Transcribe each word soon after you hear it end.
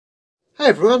Hi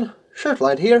everyone,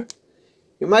 Shirtlight here.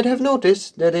 You might have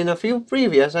noticed that in a few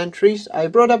previous entries I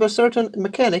brought up a certain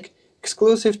mechanic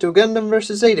exclusive to Gundam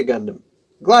vs Zeta Gundam,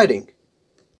 gliding.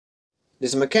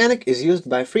 This mechanic is used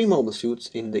by 3 mobile suits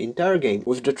in the entire game,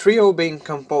 with the trio being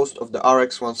composed of the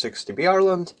RX-160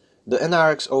 Bjarland, the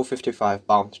NRX-055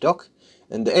 Bound Dock,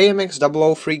 and the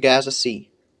AMX-003 Gaza C.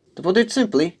 To put it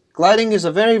simply, gliding is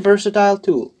a very versatile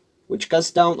tool, which cuts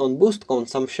down on boost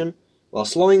consumption while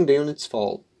slowing the unit's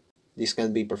fall. This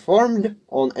can be performed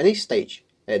on any stage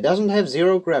that doesn't have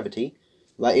zero gravity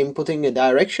by inputting a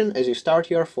direction as you start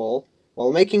your fall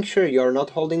while making sure you're not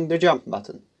holding the jump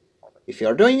button. If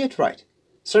you're doing it right,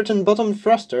 certain bottom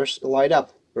thrusters light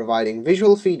up, providing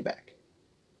visual feedback.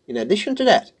 In addition to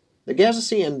that, the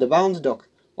Gaza and the Bound Dock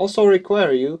also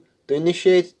require you to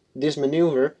initiate this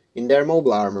maneuver in their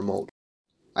mobile armor mode.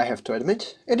 I have to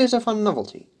admit, it is a fun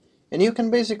novelty, and you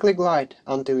can basically glide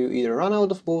until you either run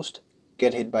out of boost,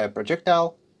 get hit by a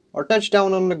projectile, or touch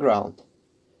down on the ground.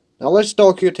 Now let's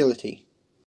talk utility.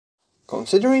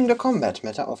 Considering the combat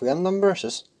meta of Gundam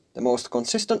Vs, the most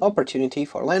consistent opportunity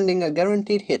for landing a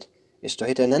guaranteed hit is to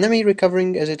hit an enemy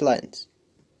recovering as it lands.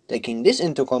 Taking this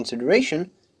into consideration,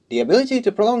 the ability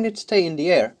to prolong its stay in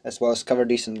the air as well as cover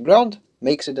decent ground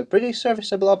makes it a pretty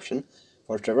serviceable option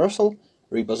for traversal,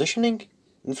 repositioning,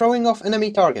 and throwing off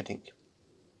enemy targeting.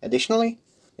 Additionally,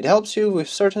 it helps you with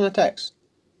certain attacks,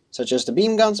 such as the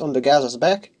beam guns on the Gaza's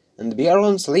back and the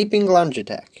Bjarland's leaping lunge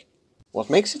attack. What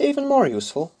makes it even more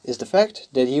useful is the fact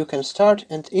that you can start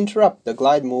and interrupt the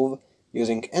glide move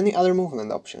using any other movement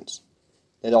options.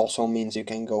 That also means you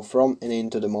can go from and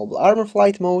into the mobile armor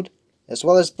flight mode, as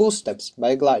well as boost steps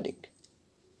by gliding.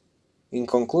 In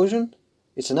conclusion,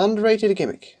 it's an underrated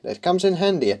gimmick that comes in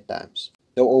handy at times,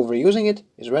 though overusing it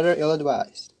is rather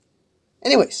ill-advised.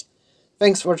 Anyways,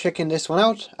 thanks for checking this one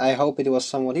out, I hope it was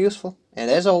somewhat useful, and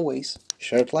as always,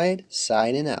 Shirtlight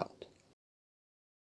signing out.